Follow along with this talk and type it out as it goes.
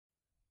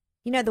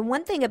You know, the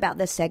one thing about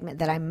this segment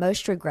that I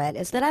most regret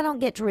is that I don't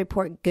get to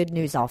report good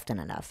news often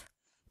enough.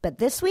 But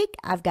this week,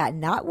 I've got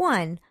not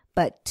one,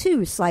 but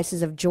two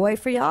slices of joy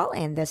for y'all,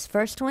 and this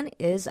first one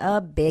is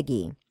a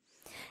biggie.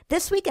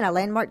 This week, in a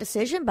landmark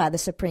decision by the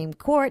Supreme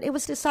Court, it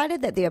was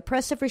decided that the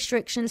oppressive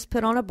restrictions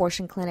put on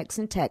abortion clinics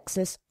in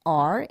Texas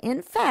are,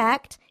 in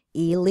fact,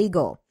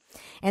 illegal.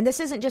 And this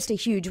isn't just a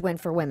huge win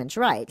for women's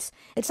rights.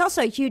 It's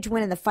also a huge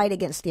win in the fight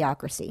against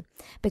theocracy.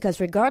 Because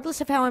regardless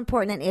of how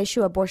important an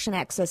issue abortion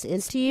access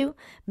is to you,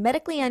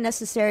 medically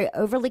unnecessary,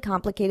 overly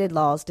complicated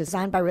laws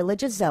designed by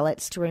religious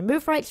zealots to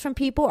remove rights from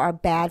people are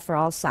bad for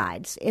all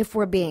sides, if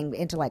we're being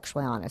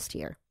intellectually honest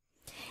here.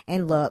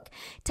 And look,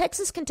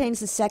 Texas contains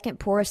the second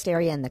poorest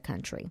area in the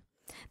country.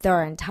 There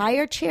are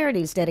entire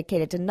charities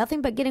dedicated to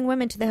nothing but getting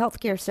women to the health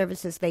care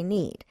services they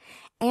need.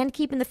 And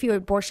keeping the few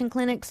abortion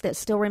clinics that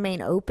still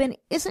remain open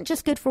isn't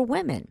just good for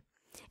women.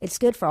 It's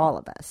good for all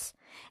of us.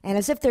 And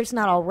as if there's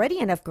not already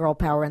enough girl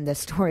power in this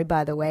story,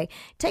 by the way,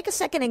 take a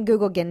second and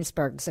Google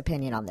Ginsburg's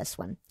opinion on this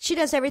one. She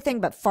does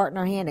everything but fart in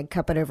her hand and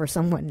cup it over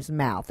someone's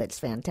mouth. It's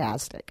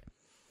fantastic.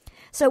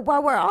 So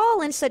while we're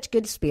all in such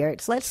good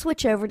spirits, let's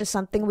switch over to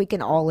something we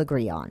can all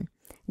agree on.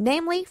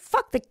 Namely,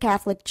 fuck the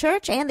Catholic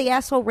Church and the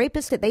asshole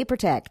rapist that they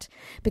protect.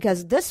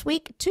 Because this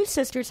week, two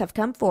sisters have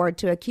come forward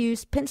to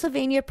accuse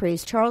Pennsylvania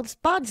priest Charles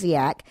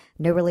Bodziak,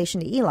 no relation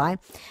to Eli,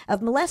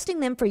 of molesting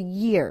them for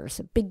years,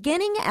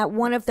 beginning at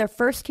one of their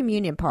first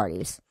communion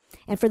parties.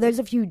 And for those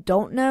of you who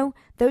don't know,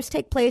 those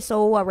take place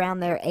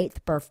around their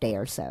 8th birthday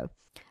or so.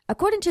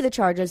 According to the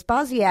charges,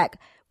 Bodziak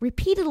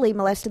repeatedly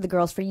molested the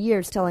girls for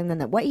years, telling them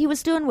that what he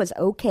was doing was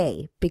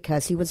okay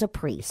because he was a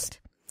priest.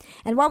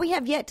 And while we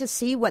have yet to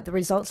see what the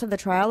results of the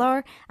trial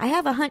are, I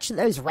have a hunch that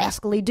those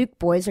rascally Duke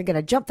boys are going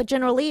to jump the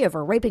General Lee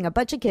over raping a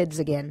bunch of kids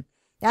again.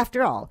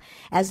 After all,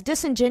 as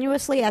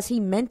disingenuously as he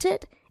meant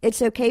it,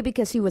 it's okay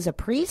because he was a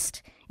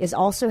priest is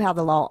also how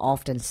the law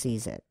often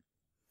sees it.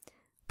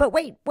 But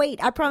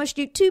wait, I promised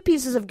you 2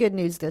 pieces of good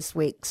news this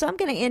week, so I'm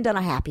going to end on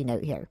a happy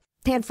note here.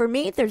 And for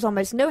me, there's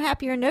almost no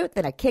happier note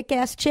than a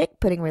kick-ass chick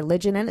putting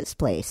religion in its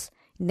place,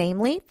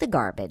 namely the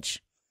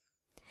garbage.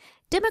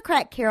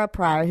 Democrat Kara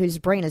Pryor, whose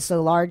brain is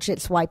so large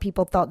it's why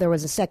people thought there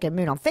was a second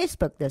moon on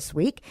Facebook this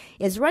week,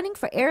 is running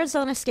for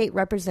Arizona State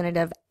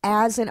Representative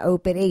as an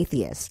open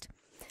atheist.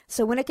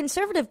 So when a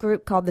conservative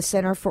group called the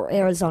Center for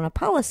Arizona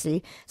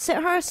Policy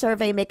sent her a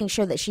survey making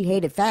sure that she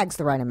hated fags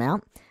the right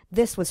amount,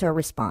 this was her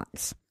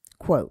response.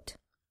 Quote,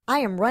 I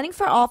am running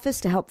for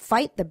office to help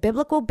fight the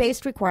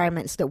biblical-based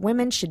requirements that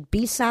women should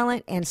be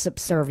silent and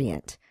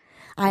subservient.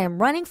 I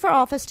am running for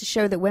office to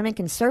show that women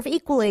can serve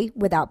equally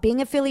without being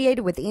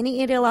affiliated with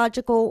any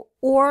ideological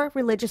or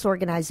religious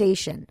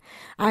organization.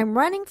 I am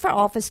running for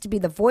office to be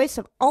the voice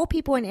of all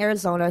people in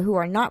Arizona who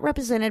are not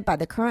represented by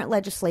the current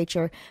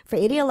legislature for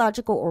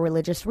ideological or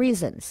religious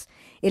reasons.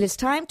 It is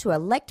time to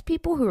elect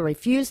people who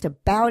refuse to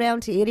bow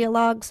down to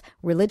ideologues,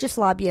 religious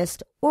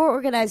lobbyists, or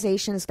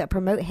organizations that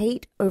promote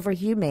hate over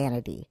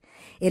humanity.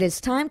 It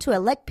is time to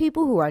elect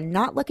people who are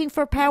not looking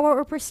for power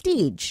or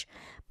prestige,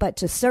 but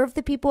to serve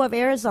the people of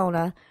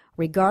Arizona,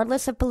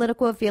 regardless of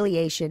political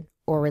affiliation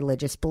or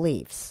religious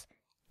beliefs.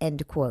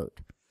 End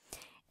quote.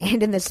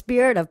 And in the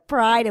spirit of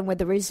pride and with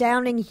the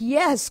resounding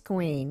yes,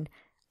 Queen,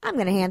 I'm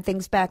going to hand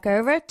things back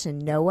over to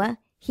Noah,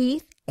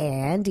 Heath,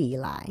 and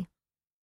Eli.